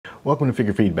Welcome to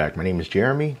Figure Feedback. My name is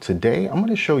Jeremy. Today I'm going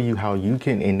to show you how you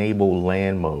can enable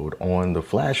LAN mode on the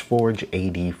FlashForge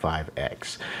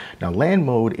AD5X. Now LAN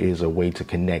mode is a way to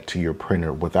connect to your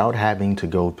printer without having to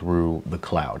go through the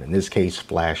cloud. In this case,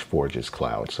 FlashForge's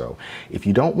cloud. So if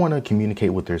you don't want to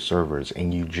communicate with their servers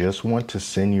and you just want to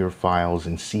send your files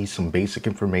and see some basic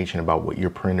information about what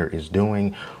your printer is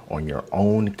doing on your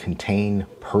own contained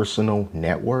personal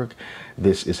network,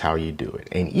 this is how you do it.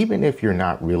 And even if you're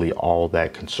not really all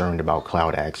that concerned about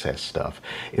cloud access stuff,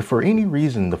 if for any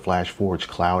reason the FlashForge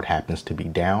cloud happens to be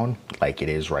down, like it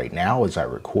is right now as I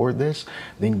record this,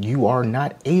 then you are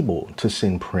not able to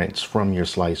send prints from your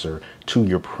slicer to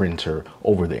your printer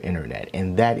over the internet.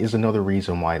 And that is another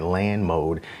reason why LAN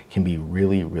mode can be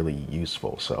really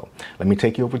useful. So let me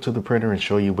take you over to the printer and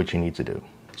show you what you need to do.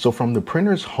 So from the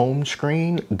printer's home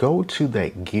screen, go to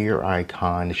that gear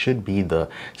icon. It should be the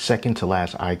second to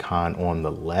last icon on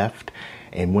the left.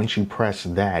 And once you press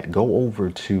that, go over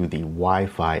to the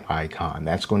Wi-Fi icon.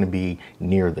 That's going to be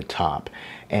near the top.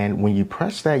 And when you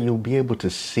press that, you'll be able to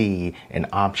see an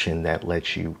option that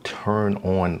lets you turn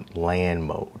on LAN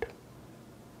mode.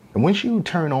 And once you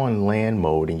turn on LAN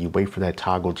mode and you wait for that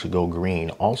toggle to go green,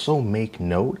 also make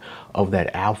note of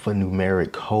that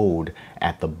alphanumeric code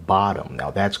at the bottom.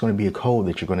 Now that's going to be a code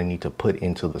that you're going to need to put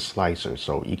into the slicer.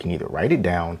 So you can either write it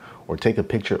down or take a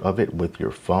picture of it with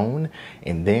your phone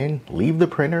and then leave the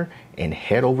printer and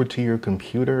head over to your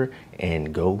computer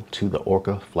and go to the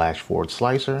Orca-Flashforge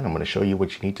slicer. And I'm going to show you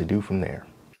what you need to do from there.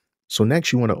 So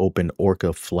next you want to open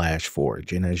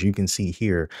Orca-Flashforge, and as you can see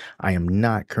here, I am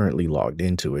not currently logged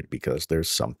into it because there's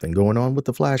something going on with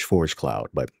the FlashForge cloud,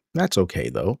 but that's okay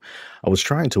though. I was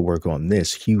trying to work on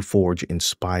this Hugh Forge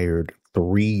inspired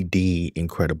 3D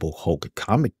Incredible Hulk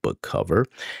comic book cover,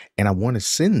 and I want to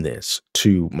send this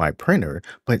to my printer,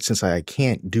 but since I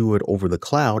can't do it over the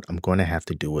cloud, I'm going to have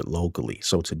to do it locally.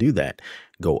 So to do that,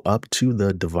 go up to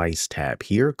the device tab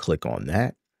here, click on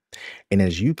that. And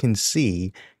as you can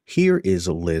see, here is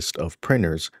a list of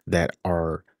printers that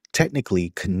are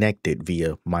technically connected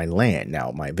via my LAN.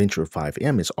 Now, my Venture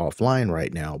 5M is offline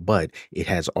right now, but it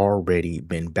has already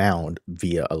been bound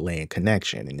via a LAN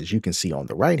connection. And as you can see on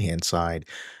the right-hand side,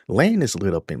 LAN is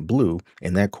lit up in blue,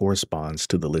 and that corresponds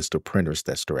to the list of printers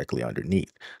that's directly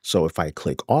underneath. So if I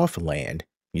click off LAN,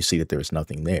 you see that there's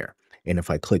nothing there. And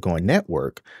if I click on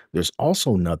network, there's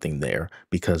also nothing there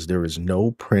because there is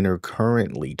no printer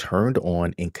currently turned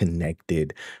on and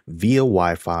connected via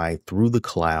Wi-Fi through the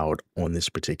cloud on this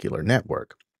particular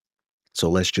network.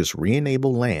 So let's just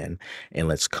re-enable LAN and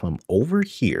let's come over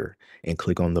here and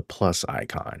click on the plus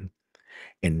icon.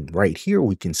 And right here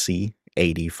we can see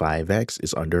AD5X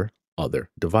is under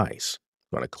other device.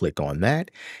 I'm going to click on that,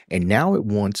 and now it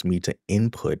wants me to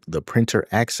input the printer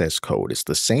access code. It's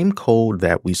the same code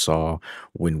that we saw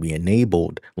when we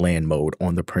enabled LAN mode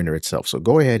on the printer itself. So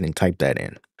go ahead and type that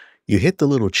in. You hit the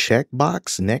little check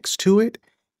box next to it,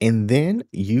 and then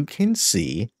you can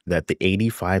see that the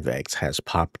AD5X has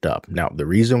popped up. Now, the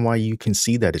reason why you can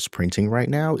see that it's printing right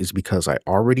now is because I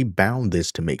already bound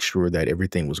this to make sure that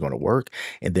everything was going to work.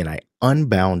 And then I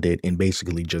unbound it and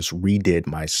basically just redid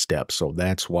my steps. So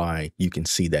that's why you can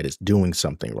see that it's doing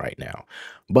something right now.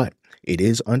 But it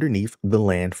is underneath the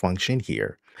LAN function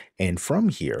here. And from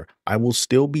here, I will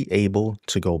still be able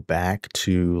to go back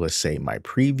to, let's say, my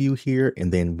preview here.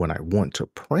 And then when I want to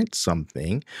print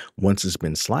something, once it's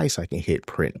been sliced, I can hit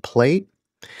print plate.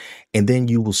 And then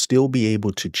you will still be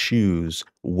able to choose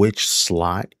which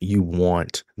slot you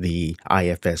want the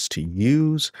IFS to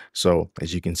use. So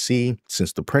as you can see,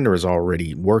 since the printer is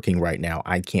already working right now,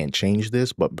 I can't change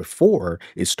this. But before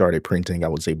it started printing, I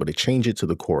was able to change it to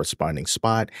the corresponding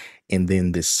spot. And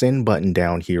then the send button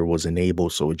down here was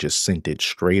enabled. So it just sent it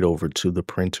straight over to the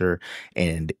printer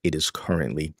and it is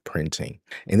currently printing.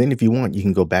 And then if you want, you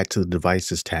can go back to the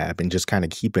devices tab and just kind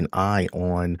of keep an eye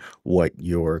on what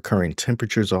your current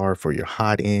temperatures are for your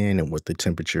hot end and what the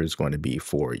temperature is going to be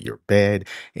for your bed.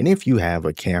 And if you have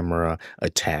a camera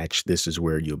attached, this is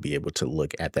where you'll be able to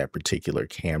look at that particular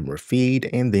camera feed,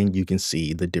 and then you can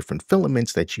see the different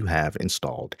filaments that you have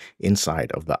installed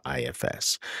inside of the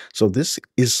IFS. So this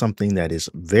is something that is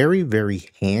very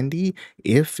handy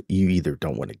if you either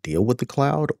don't want to deal with the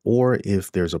cloud or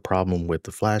if there's a problem with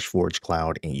the FlashForge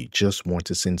cloud and you just want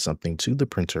to send something to the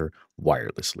printer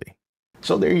wirelessly.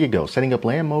 So there you go. Setting up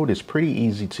LAN mode is pretty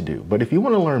easy to do. But if you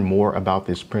want to learn more about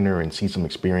this printer and see some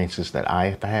experiences that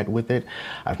I've had with it,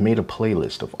 I've made a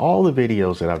playlist of all the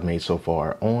videos that I've made so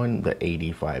far on the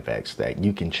AD5X that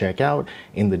you can check out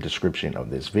in the description of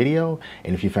this video.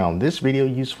 And if you found this video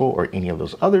useful or any of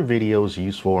those other videos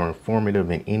useful or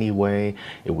informative in any way,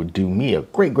 it would do me a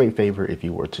great favor if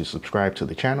you were to subscribe to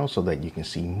the channel so that you can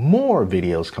see more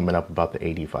videos coming up about the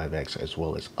AD5X as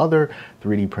well as other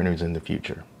 3D printers in the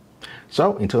future.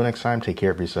 So until next time, take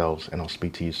care of yourselves, and I'll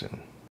speak to you soon.